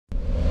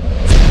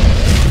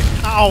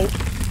Ow!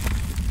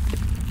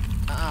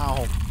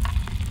 Ow.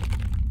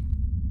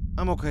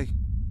 I'm okay.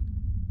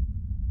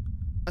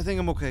 I think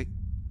I'm okay.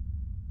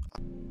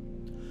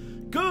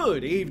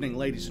 Good evening,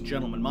 ladies and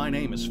gentlemen. My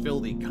name is Phil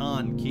the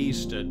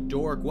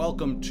Conquistadork.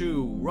 Welcome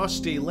to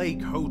Rusty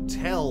Lake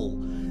Hotel.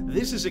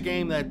 This is a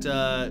game that,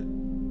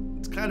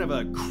 it's kind of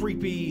a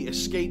creepy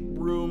escape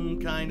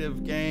room kind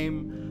of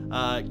game.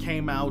 It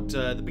came out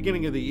at the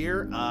beginning of the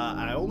year.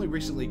 I only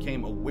recently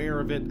came aware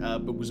of it,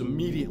 but was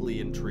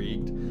immediately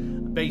intrigued.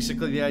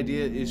 Basically, the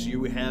idea is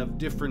you have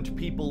different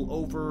people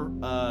over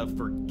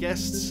for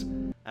guests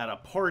at a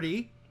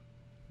party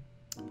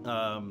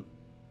event.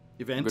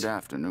 Good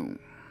afternoon.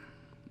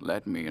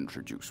 Let me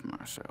introduce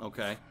myself.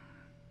 Okay.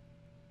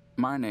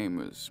 My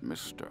name is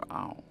Mr.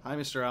 Owl. Hi,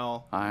 Mr.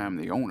 Owl. I am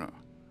the owner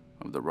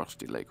of the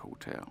Rusty Lake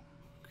Hotel.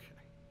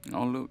 Okay.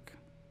 Oh, look.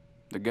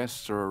 The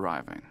guests are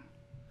arriving.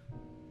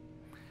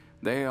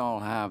 They all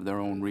have their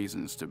own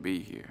reasons to be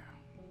here.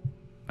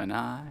 And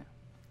I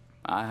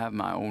have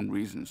my own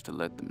reasons to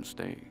let them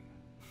stay.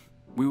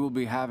 We will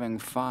be having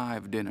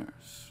 5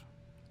 dinners.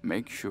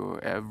 Make sure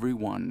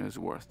everyone is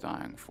worth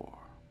dying for.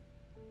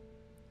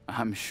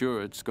 I'm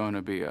sure it's going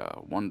to be a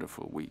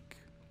wonderful week.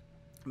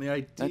 And the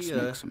idea Let's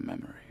make some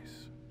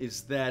memories.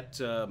 is that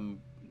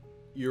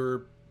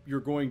you're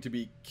going to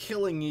be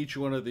killing each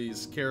one of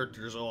these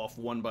characters off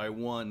one by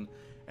one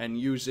and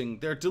using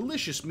their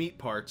delicious meat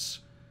parts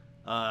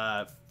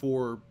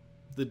for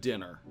the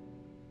dinner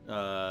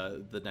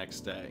the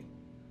next day.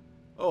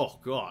 Oh,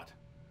 God.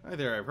 Hi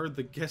there, I've heard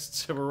the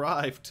guests have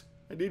arrived.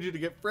 I need you to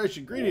get fresh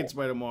ingredients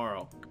by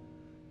tomorrow.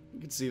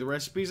 You can see the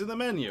recipes in the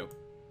menu.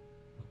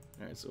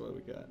 Alright, so what do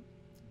we got?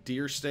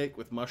 Deer steak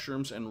with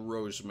mushrooms and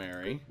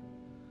rosemary.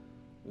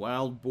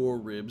 Wild boar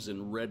ribs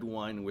in red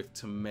wine with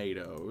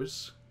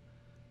tomatoes.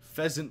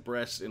 Pheasant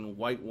breast in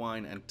white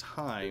wine and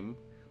thyme.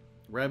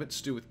 Rabbit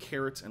stew with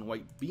carrots and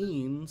white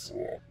beans.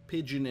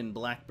 Pigeon in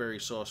blackberry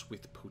sauce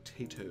with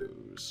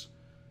potatoes.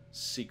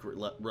 Secret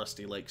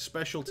Rusty Lake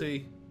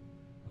specialty.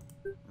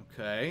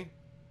 Okay.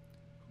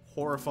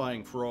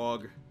 Horrifying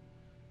frog.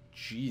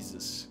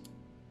 Jesus.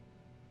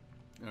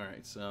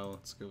 Alright, so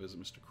let's go visit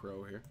Mr.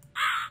 Crow here.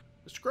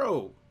 Mr.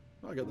 Crow!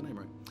 Oh, I got the name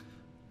right.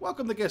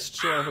 Welcome the guests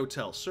to our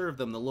hotel. Serve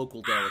them the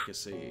local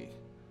delicacy.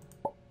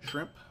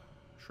 Shrimp.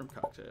 Shrimp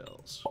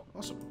cocktails.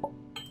 Awesome.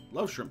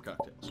 Love shrimp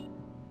cocktails.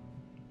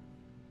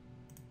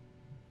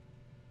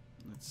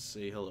 Let's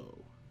say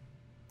hello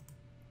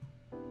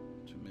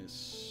to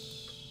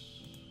Miss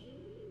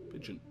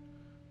Pigeon.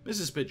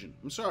 Mrs. Pigeon.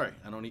 I'm sorry.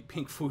 I don't eat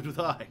pink food with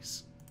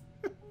eyes.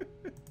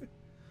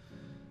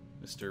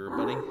 Mr.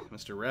 Bunny.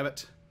 Mr.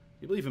 Rabbit.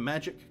 You believe in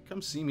magic? Come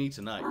see me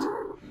tonight.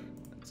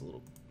 That's a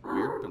little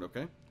weird, but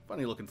okay.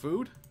 Funny looking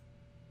food.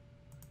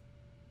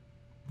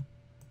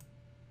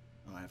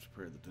 Oh, I have to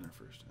prepare the dinner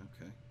first.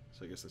 Okay.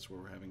 So I guess that's where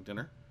we're having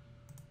dinner.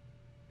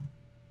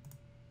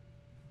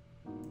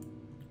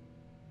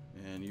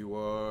 And you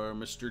are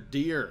Mr.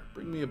 Deer.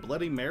 Bring me a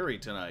Bloody Mary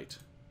tonight.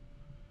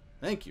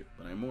 Thank you,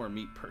 but I'm more a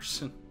meat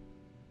person.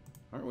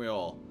 Aren't we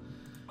all?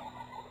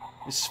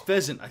 Miss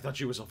Pheasant. I thought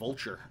she was a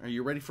vulture. Are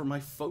you ready for my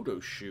photo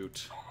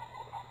shoot?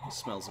 It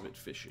smells a bit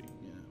fishy.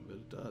 Yeah, but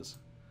it does.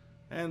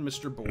 And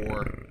Mr.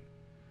 Boar.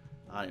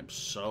 I am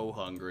so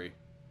hungry.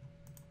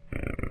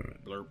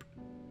 Blurp.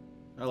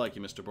 I like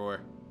you, Mr.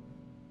 Boar.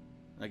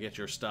 I get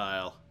your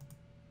style.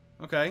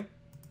 Okay.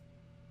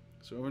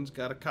 So everyone's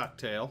got a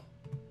cocktail.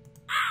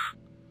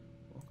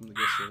 Welcome to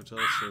guest hotel.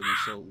 Serve them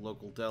so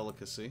local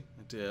delicacy.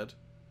 I did.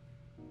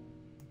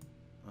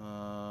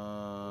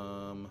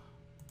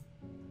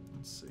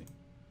 Let's see.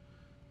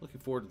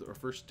 Looking forward to our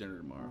first dinner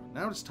tomorrow.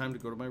 Now it's time to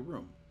go to my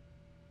room.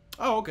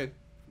 Oh, okay.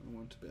 I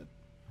went to bed.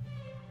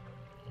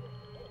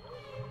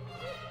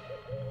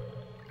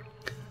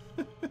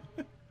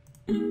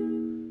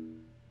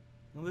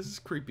 Well, this is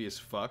creepy as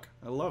fuck.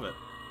 I love it.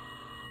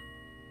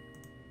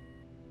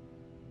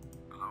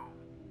 Hello.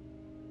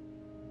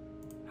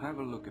 Have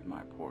a look at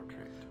my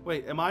portrait.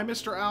 Wait, am I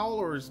Mr. Owl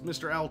or is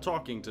Mr. Owl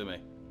talking to me?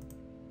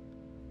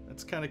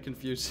 That's kind of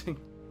confusing.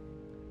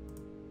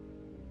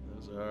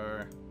 Those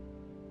are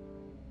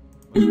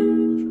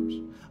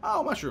mushrooms.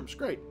 Oh, mushrooms.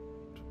 Great.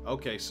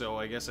 Okay, so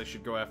I guess I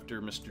should go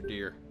after Mr.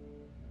 Deer.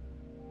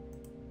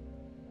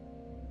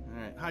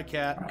 Alright. Hi,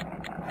 cat.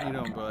 How you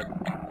doing, bud?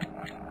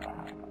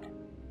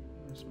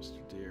 Where's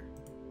Mr. Deer?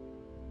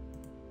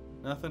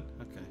 Nothing?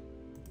 Okay.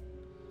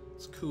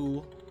 It's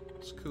cool.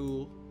 It's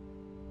cool.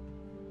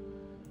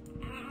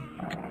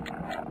 -1. I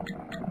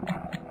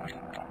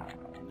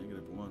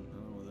don't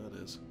know what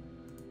that is.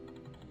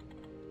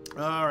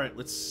 Alright,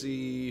 let's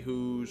see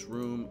whose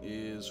room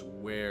is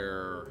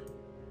where.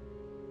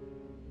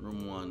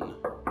 Room 1.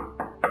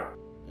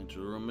 Enter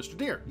the room, Mr.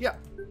 Deer. Yeah.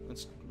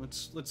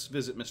 Let's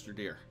visit Mr.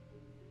 Deer.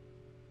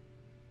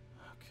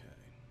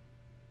 Okay.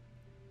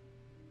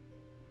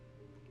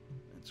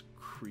 That's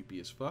creepy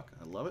as fuck.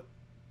 I love it.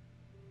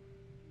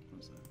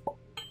 What is that?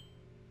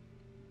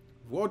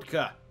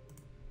 Vodka.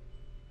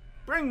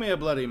 Bring me a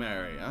Bloody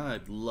Mary.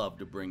 I'd love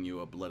to bring you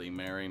a Bloody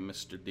Mary,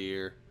 Mr.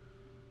 Deer.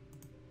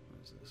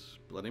 What is this?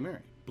 Bloody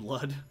Mary.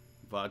 Blood.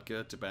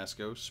 vodka,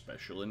 Tabasco,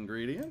 special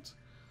ingredient.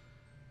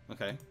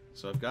 Okay,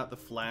 so I've got the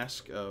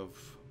flask of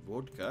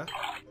vodka.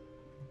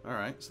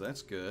 Alright, so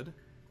that's good.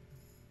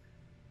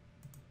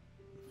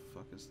 The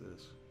fuck is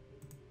this?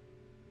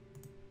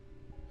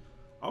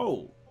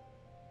 Oh!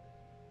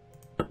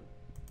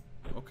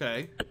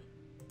 Okay.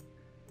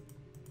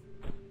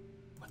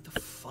 What the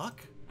fuck?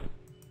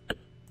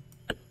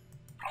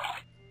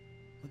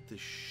 What the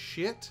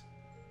shit?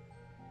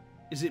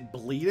 Is it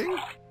bleeding?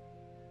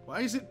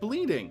 Why is it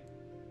bleeding?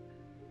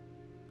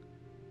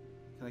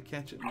 Can I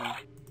catch it now?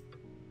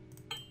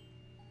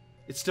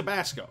 It's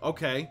Tabasco.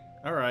 Okay.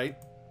 Alright.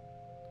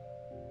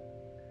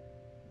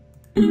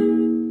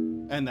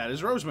 And that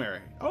is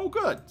rosemary. Oh,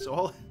 good.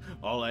 So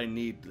all I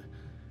need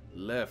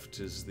left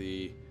is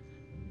the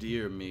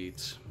deer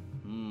meat.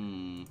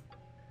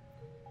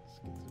 Let's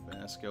get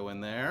Tabasco in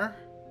there.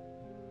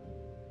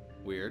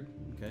 Weird.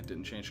 Okay,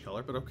 didn't change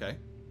color, but okay.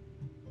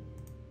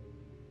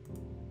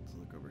 Let's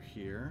look over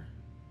here.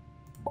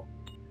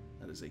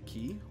 That is a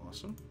key.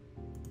 Awesome.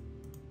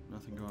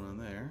 Nothing going on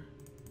there.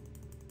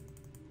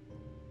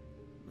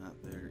 Not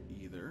there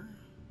either.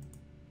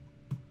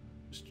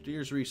 Mr.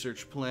 Deer's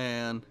research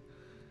plan.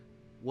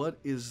 What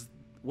is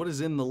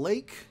in the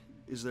lake?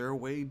 Is there a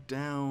way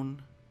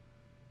down?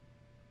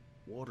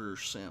 Water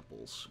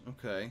samples.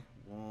 Okay.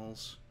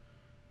 Walls.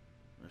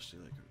 Rusty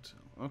Lake Hotel.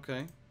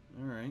 Okay.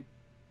 Alright.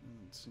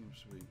 It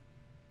seems to be...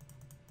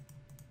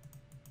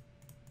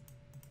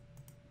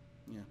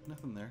 Yeah,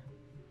 nothing there.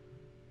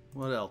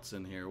 What else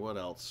in here? What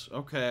else?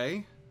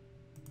 Okay.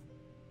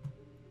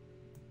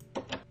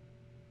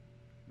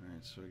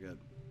 Alright, so we got...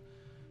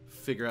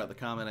 Figure out the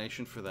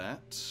combination for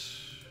that.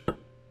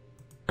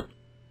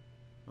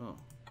 Oh.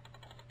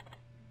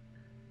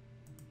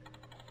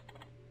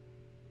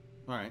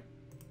 Alright.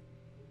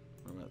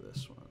 What about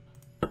this one?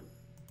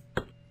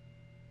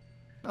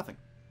 Nothing.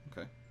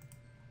 Okay.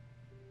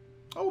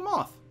 Oh, a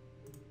moth!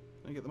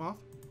 Can I get the moth?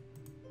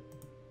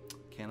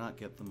 Cannot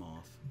get the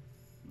moth.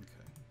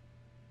 Okay.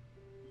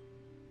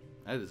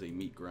 That is a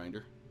meat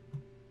grinder.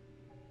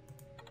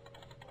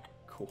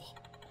 Cool.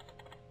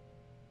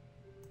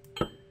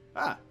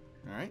 Ah!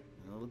 Alright.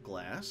 A little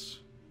glass.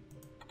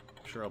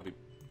 I'm sure I'll be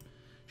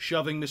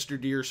shoving Mr.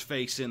 Deer's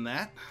face in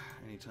that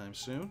anytime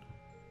soon.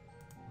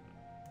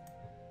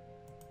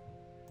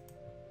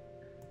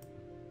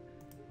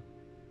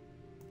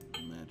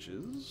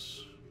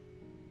 Matches.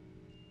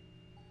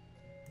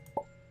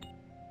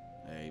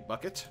 A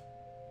bucket.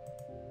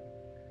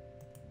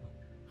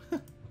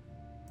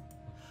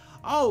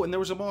 Oh, and there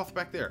was a moth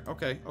back there.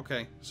 Okay,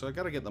 okay. So I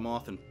gotta get the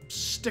moth and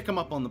stick him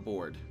up on the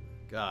board.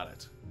 Got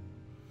it.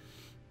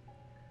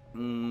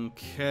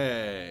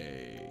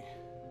 Okay.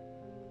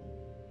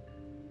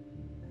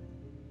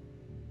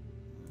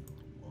 Little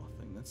moth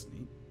thing, that's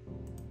neat.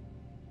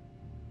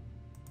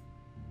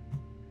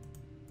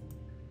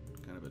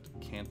 Kind of a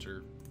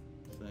decanter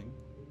thing.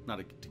 Not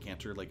a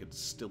decanter, like a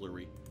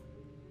distillery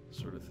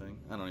sort of thing.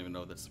 I don't even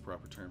know if that's the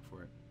proper term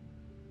for it.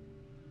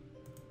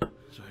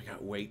 So I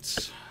got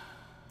weights.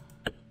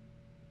 Do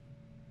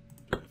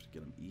I have to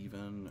get them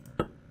even,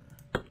 or...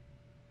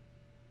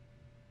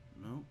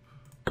 Nope.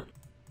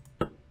 Okay.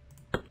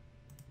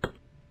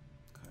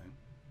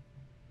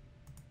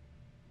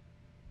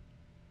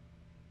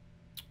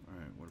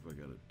 Alright, what have I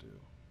got to do?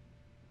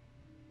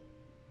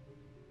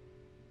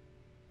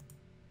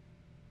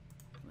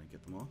 Can I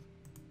get them off?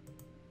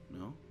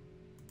 No?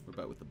 What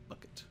about with the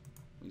bucket?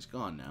 He's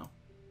gone now.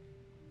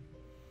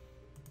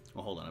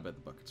 Oh, hold on. I bet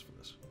the bucket's for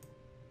this.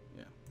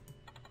 Yeah.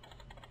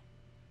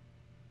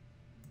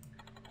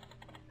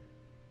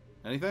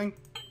 Anything?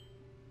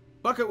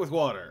 Bucket with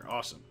water.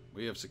 Awesome.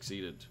 We have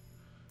succeeded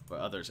where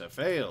others have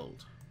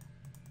failed.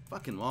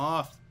 Fucking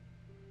moth.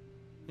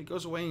 He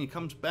goes away and he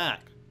comes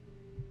back.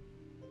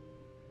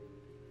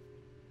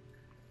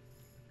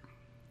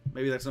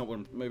 Maybe that's not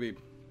what... Maybe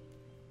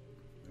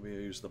I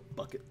use the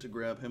bucket to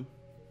grab him.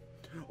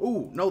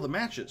 Ooh, no, the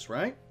matches,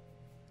 right?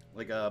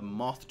 Like a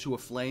moth to a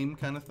flame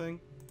kind of thing.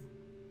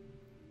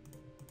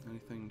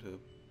 Anything to...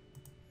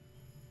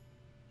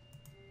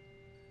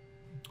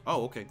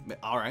 Oh, okay.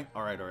 Alright.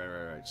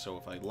 So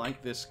if I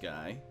light this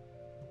guy...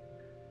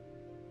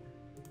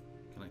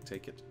 Can I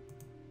take it?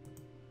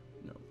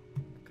 No.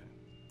 Okay.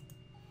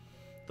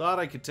 Thought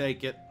I could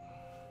take it.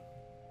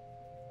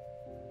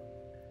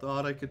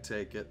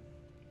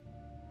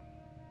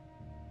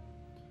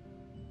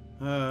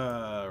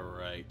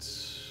 Alright.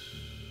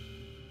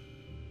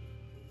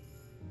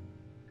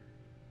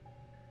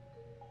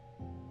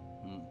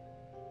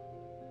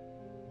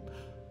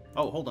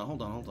 Oh, hold on.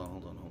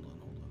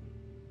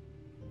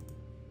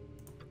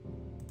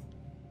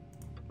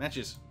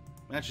 Matches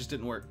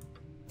didn't work.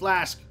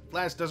 Flask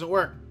doesn't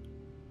work.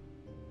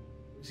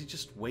 Does he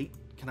just wait?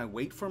 Can I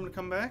wait for him to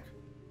come back?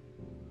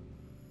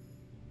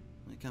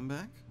 Can I come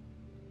back?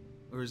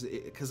 Or is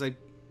it... Because I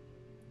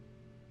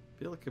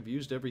feel like I've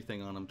used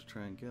everything on him to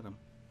try and get him.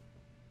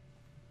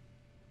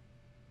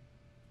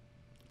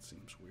 It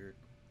seems weird.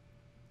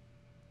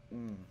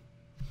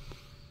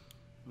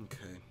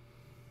 Okay.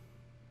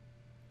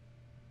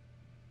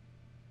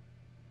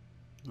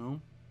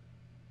 No?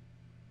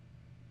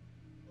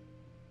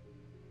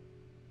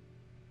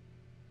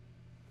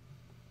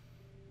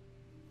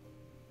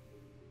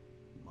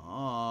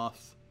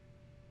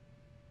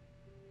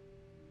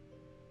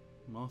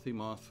 Mothy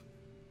moth.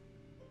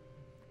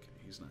 Okay,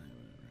 he's not having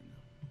it right now.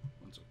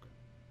 That's okay.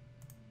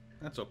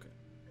 That's okay.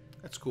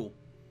 That's cool.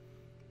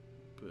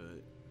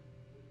 But...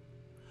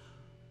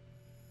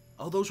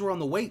 oh, those were on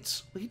the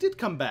weights. Well, he did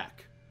come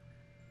back.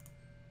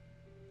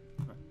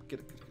 All right, get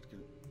it.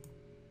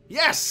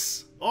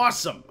 Yes!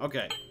 Awesome!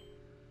 Okay.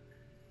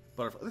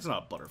 Butterfly. That's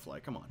not a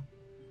butterfly. Come on.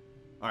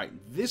 Alright,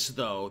 this,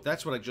 though,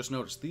 that's what I just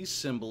noticed. These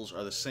symbols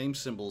are the same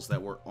symbols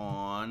that were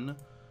on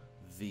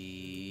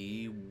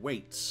the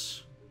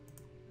weights.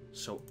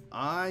 So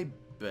I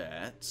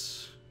bet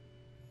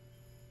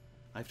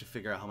I have to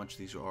figure out how much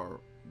these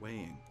are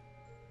weighing.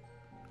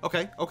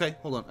 Okay,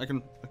 hold on. I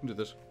can do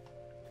this.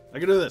 I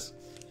can do this.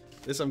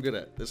 This I'm good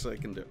at. This I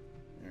can do.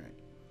 Alright.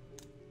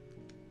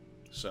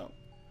 So,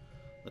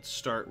 let's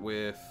start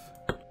with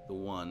the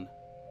one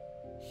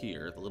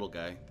here, the little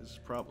guy. This is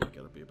probably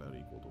got to be about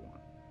equal to 1.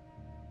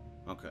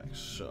 Okay,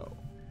 so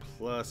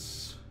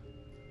plus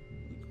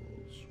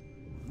equals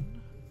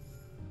 1.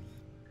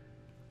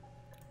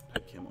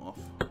 Take him off.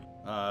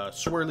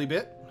 Swirly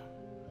bit.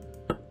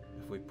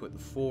 If we put the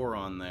 4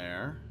 on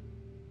there,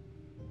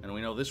 and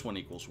we know this one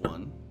equals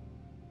 1.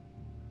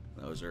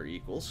 Those are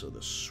equal, so the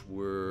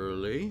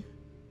swirly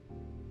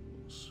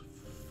equals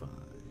 5.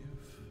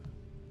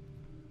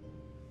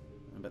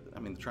 I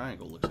mean, the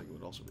triangle looks like it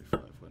would also be 5,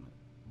 wouldn't it?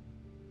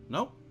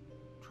 Nope.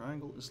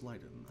 Triangle is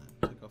lighter than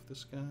that. Take off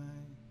this guy.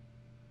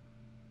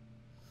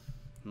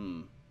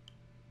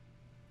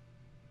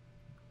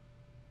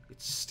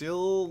 It's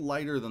still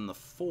lighter than the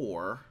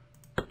 4.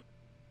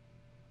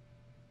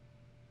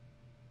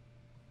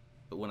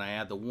 But when I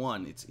add the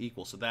 1, it's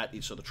equal. So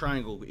the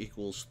triangle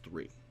equals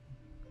 3.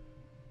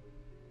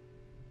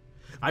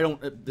 I don't...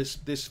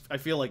 I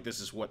feel like this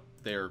is what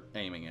they're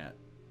aiming at.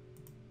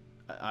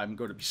 I'm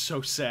going to be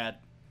so sad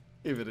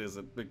if it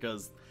isn't,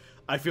 because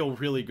I feel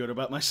really good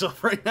about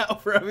myself right now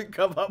for having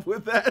come up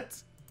with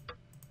that.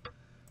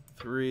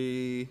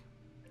 3...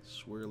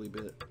 swirly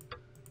bit.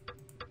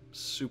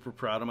 Super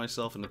proud of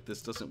myself, and if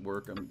this doesn't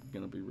work, I'm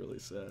gonna be really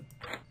sad.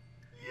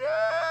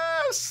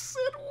 Yes!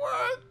 It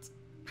worked!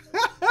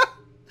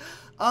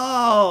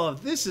 Oh,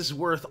 this is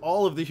worth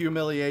all of the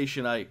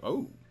humiliation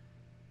oh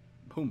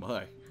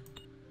my.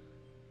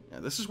 Yeah,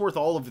 this is worth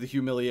all of the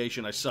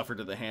humiliation I suffered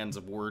at the hands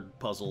of word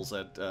puzzles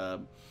at,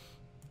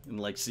 in,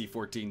 like,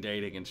 C14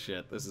 dating and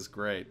shit. This is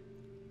great.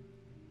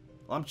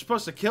 Well, I'm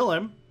supposed to kill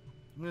him.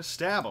 I'm gonna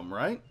stab him,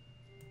 right?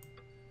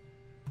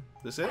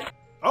 This it?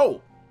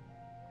 Oh!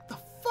 What the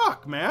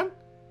fuck, man?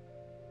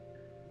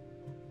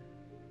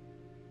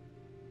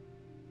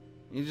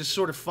 You just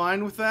sort of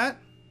fine with that?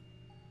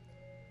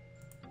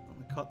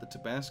 I caught the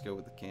Tabasco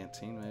with the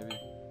canteen, maybe.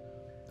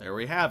 There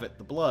we have it.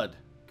 The blood.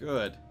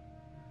 Good.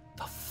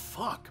 The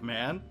fuck,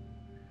 man?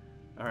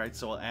 Alright,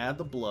 so I'll add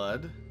the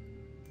blood.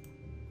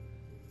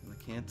 In the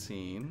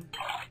canteen.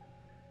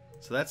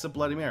 So that's a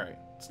Bloody Mary.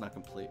 It's not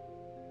complete.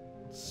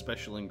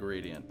 Special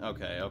ingredient.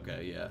 Okay,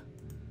 yeah.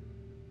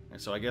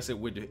 And so I guess it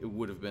would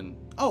have been...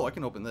 oh, I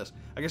can open this.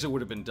 I guess it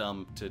would have been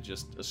dumb to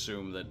just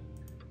assume that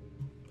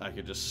I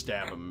could just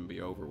stab him and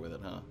be over with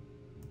it, huh?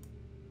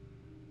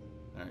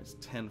 Alright, it's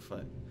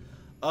 10-5.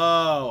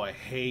 Oh, I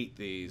hate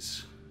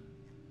these.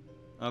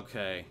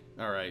 Okay,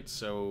 alright,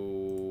 so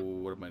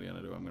what am I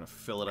gonna do? I'm gonna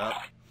fill it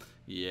up.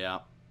 Yeah.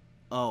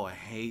 Oh, I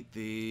hate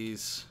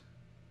these.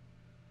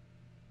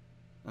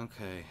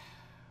 Okay.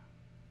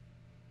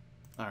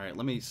 Alright,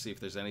 let me see if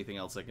there's anything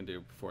else I can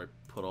do before I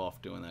put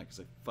off doing that, because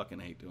I fucking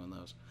hate doing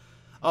those.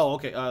 Oh,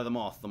 okay, the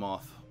moth.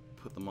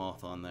 Put the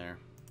moth on there.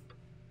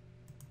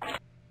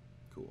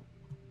 Cool.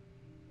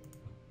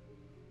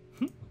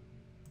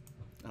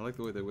 I like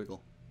the way they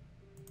wiggle.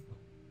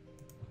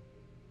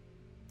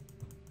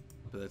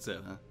 But that's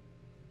it, huh?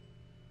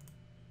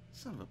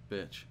 Son of a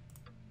bitch.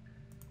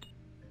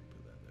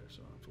 Put that there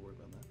so I don't have to worry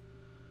about that.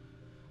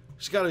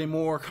 There's gotta be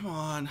more. Come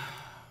on.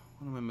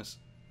 What am I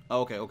missing?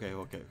 Oh, okay.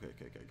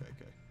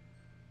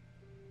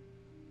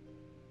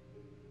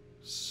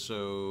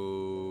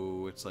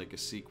 So it's like a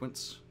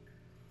sequence.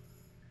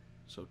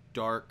 So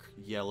dark,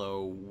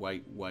 yellow,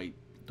 white, white,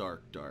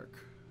 dark, dark.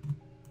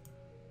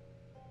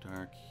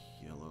 Dark,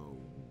 yellow,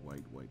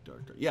 white, white,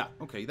 dark, dark. Yeah,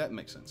 okay, that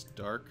makes sense.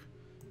 Dark,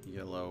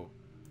 yellow,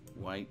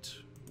 white,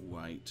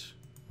 white,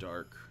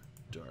 dark,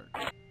 dark.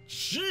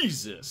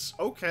 Jesus!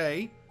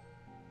 Okay.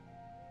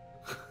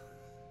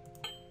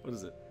 What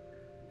is it?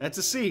 That's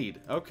a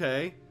seed.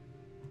 Okay.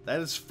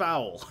 That is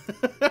foul.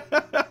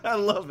 I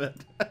love it.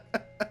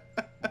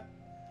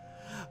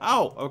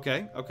 Oh,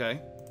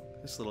 okay.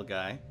 This little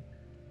guy.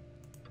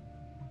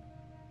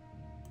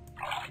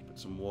 Put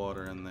some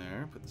water in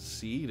there. Put the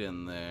seed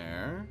in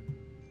there.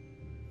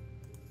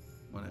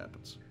 What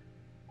happens?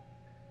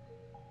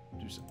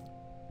 Do something.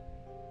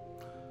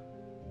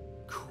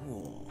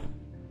 Cool.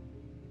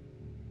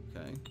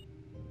 Okay.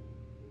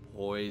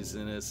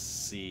 Poisonous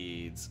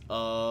seeds.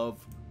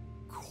 Of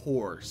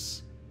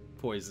course.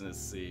 Poisonous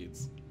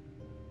seeds.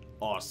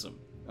 Awesome.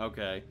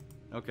 Okay.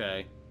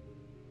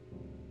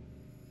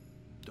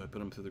 Do I put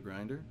them through the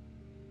grinder?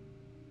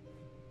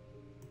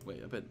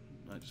 Wait, I bet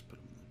I just put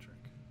them in the drink.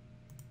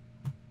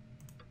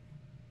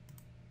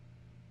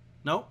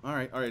 No?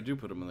 Alright, I do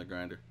put them in the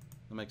grinder.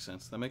 That makes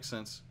sense. That makes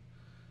sense.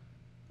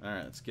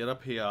 Alright, let's get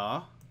up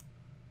here.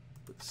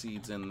 Put the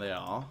seeds in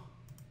there.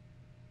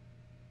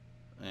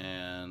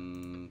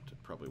 And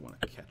probably want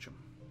to catch them.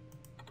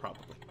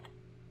 Probably.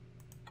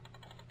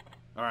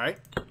 Alright.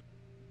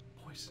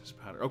 Poisonous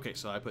powder. Okay,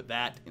 so I put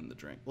that in the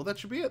drink. Well, that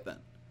should be it then. I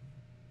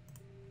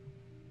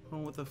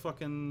don't know what the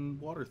fucking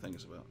water thing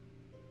is about.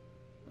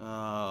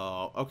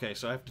 Oh, okay,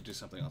 so I have to do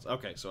something else.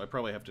 Okay, so I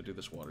probably have to do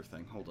this water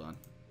thing. Hold on.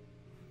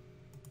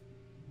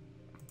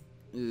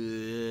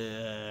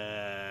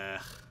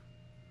 Ugh.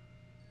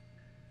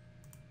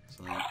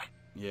 So,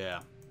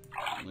 yeah.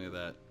 Look at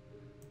that.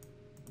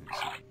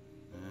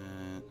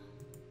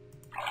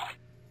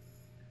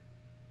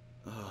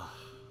 Ugh.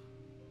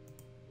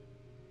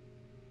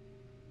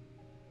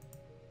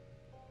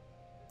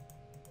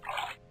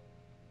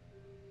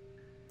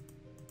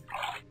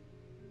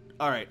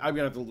 Alright, I'm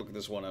gonna have to look at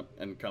this one up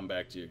and come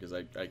back to you, because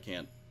I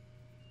can't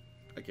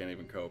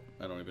even cope.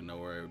 I don't even know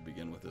where I would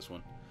begin with this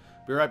one.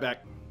 Be right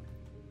back.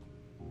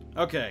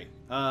 Okay,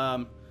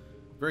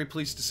 very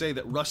pleased to say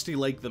that Rusty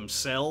Lake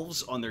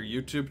themselves, on their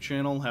YouTube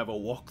channel, have a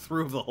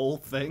walkthrough of the whole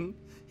thing,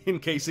 in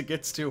case it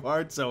gets too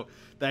hard, so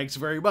thanks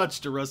very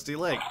much to Rusty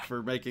Lake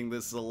for making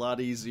this a lot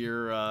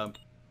easier,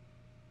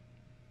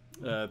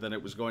 than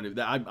it was going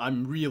to.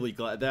 I'm really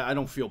glad that I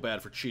don't feel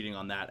bad for cheating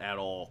on that at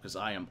all, because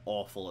I am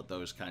awful at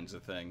those kinds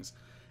of things,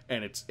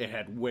 and it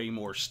had way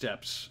more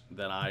steps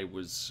than I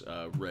was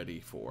ready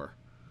for.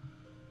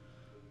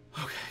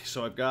 Okay,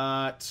 so I've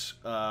got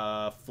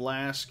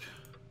flask,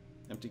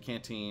 empty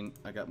canteen.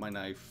 I got my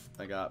knife.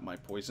 I got my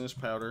poisonous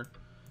powder,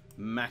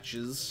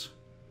 matches,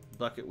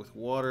 bucket with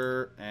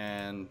water,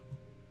 and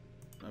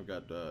I've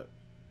got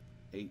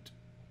 8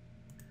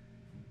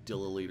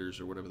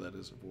 dilliliters or whatever that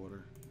is of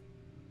water.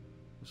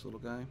 This little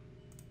guy.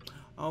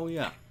 Oh,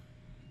 yeah.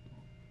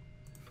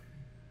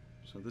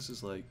 So this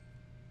is like...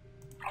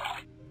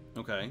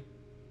 Okay.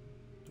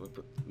 Do I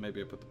put...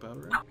 Maybe I put the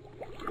powder in?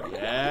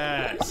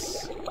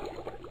 Yes!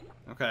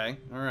 Okay,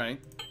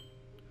 alright.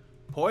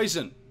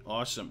 Poison!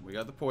 Awesome. We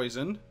got the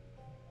poison.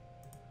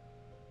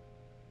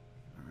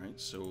 Alright,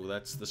 so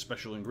that's the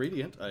special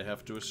ingredient, I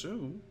have to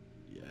assume.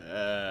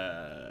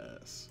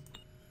 Yes.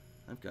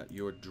 I've got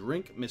your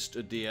drink,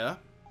 Mr. Dear.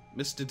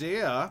 Mr.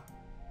 Dear!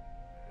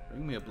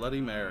 Bring me a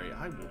Bloody Mary.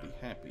 I will be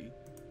happy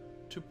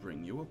to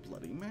bring you a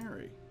Bloody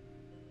Mary.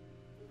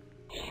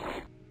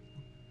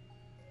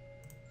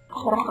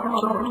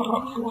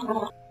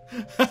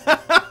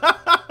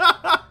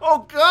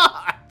 Oh,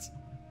 God!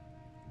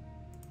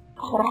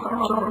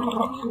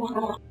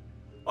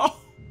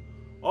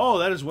 Oh,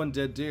 that is one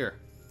dead deer.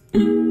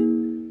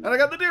 And I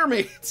got the deer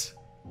meat!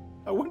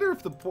 I wonder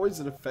if the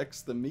poison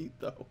affects the meat,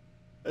 though.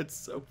 That's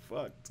so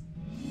fucked.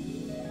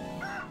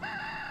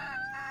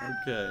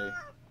 Okay.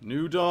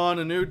 New dawn,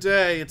 a new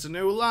day. It's a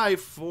new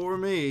life for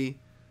me.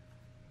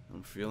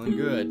 I'm feeling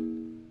good.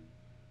 In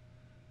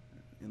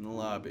the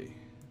lobby.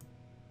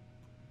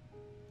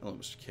 Hello,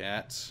 Mr.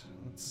 Cat.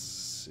 Let's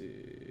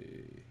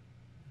see.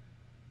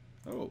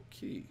 Oh,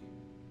 key.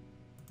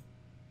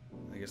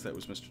 I guess that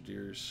was Mr.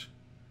 Deer's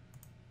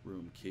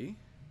room key.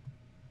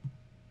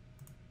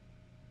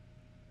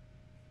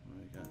 What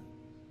do I got?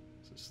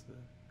 Is this the...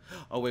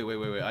 Oh,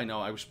 wait. I know.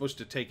 I was supposed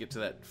to take it to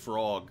that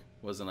frog,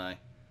 wasn't I?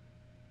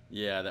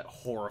 Yeah, that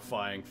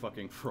horrifying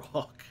fucking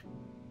frog.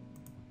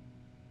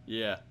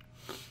 Yeah.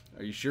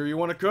 Are you sure you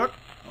want to cook?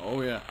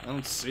 Oh, yeah. I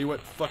don't see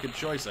what fucking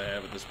choice I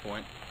have at this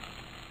point.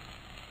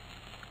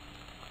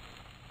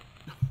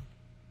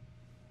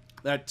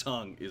 That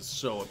tongue is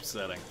so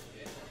upsetting.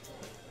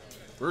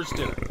 First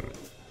dinner.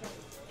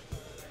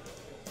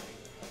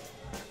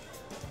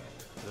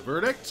 The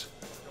verdict?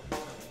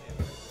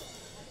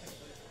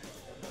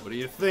 What do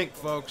you think,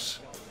 folks?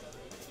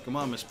 Come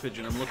on, Miss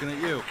Pigeon, I'm looking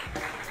at you.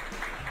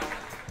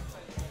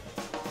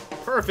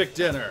 Perfect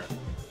dinner.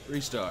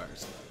 3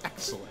 stars.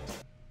 Excellent.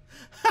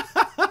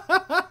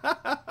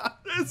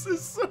 This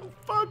is so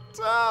fucked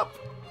up.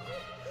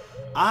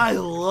 I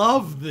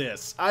love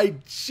this. I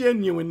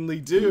genuinely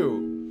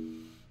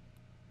do.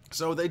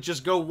 So they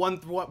just go one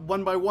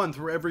by one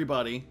through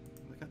everybody.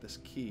 I got this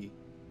key.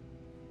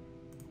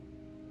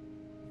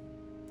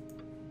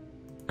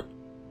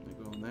 They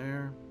go in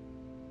there.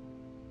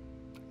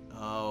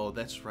 Oh,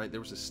 that's right. There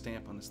was a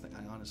stamp on this thing.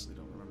 I honestly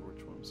don't remember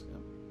which one was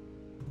him.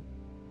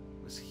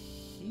 Was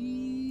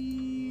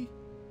he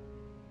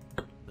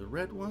the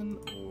red one,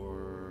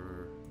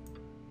 or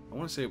I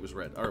want to say it was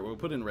red. All right, we'll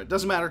put in red.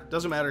 Doesn't matter.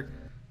 Doesn't matter.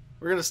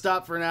 We're gonna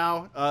stop for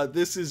now.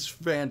 This is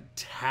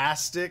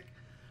fantastic.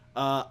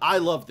 I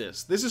love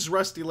this. This is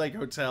Rusty Lake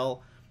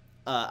Hotel.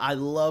 I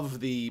love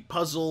the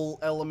puzzle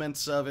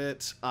elements of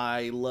it.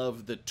 I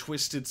love the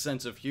twisted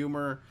sense of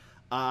humor.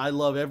 I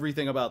love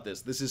everything about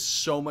this. This is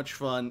so much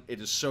fun. It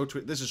is so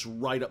this is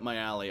right up my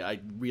alley. I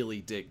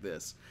really dig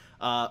this.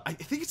 I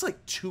think it's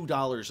like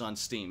 $2 on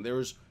Steam. There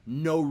is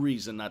no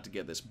reason not to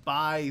get this.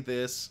 Buy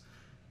this.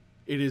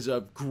 It is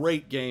a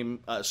great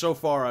game. So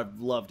far, I've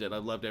loved it.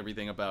 I've loved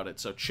everything about it.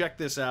 So check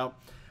this out.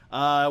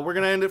 we're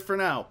going to end it for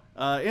now.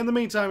 In the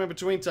meantime, in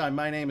between time,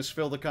 my name is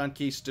Phil the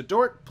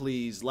Conquistadork.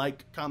 Please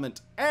like,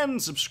 comment,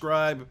 and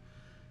subscribe.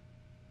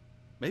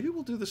 Maybe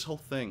we'll do this whole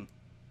thing.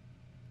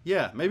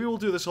 Yeah, maybe we'll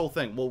do this whole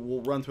thing.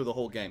 We'll run through the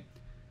whole game.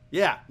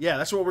 Yeah,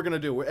 that's what we're going to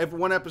do. Every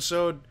one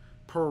episode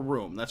per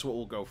room. That's what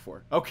we'll go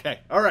for. Okay,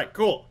 all right,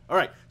 cool. All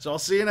right, so I'll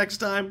see you next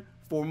time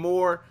for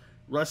more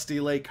Rusty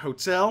Lake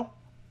Hotel.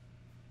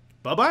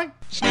 Bye-bye.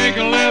 Sneak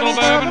a little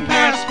bourbon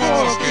past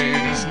Porky,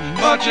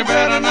 but you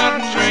better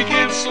not drink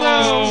it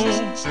slow.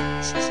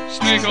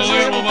 Sneak a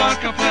little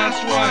vodka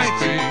past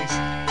Wifey,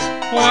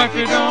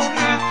 Wifey don't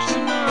have to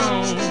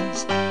know.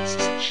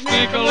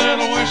 Sneak a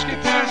little whiskey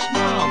past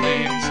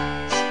Mommy,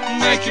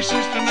 make your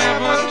sister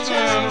never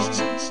tell.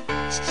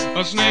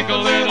 Or sneak a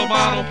little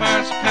bottle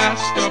past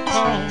Pastor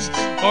Paul,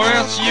 or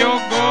else you'll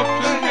go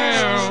to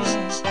hell.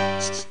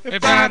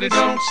 If Daddy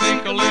don't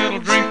sneak a little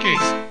Drinky,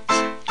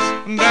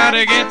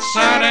 Daddy gets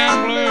sad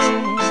and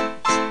blue.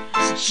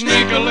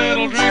 Sneak a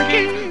little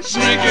Drinky,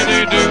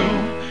 sneakity-doo.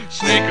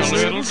 Sneak a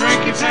little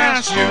Drinky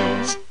past you.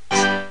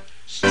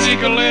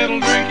 Sneak a little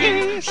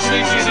Drinky,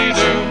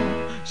 sneakity-doo.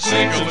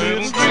 Sneak a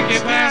little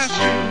Drinky past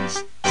you.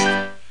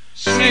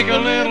 Sneak a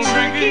little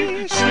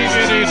Drinky,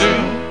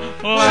 sneakity-doo.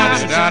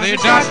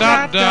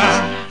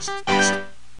 La-di-da-di-da-da-da.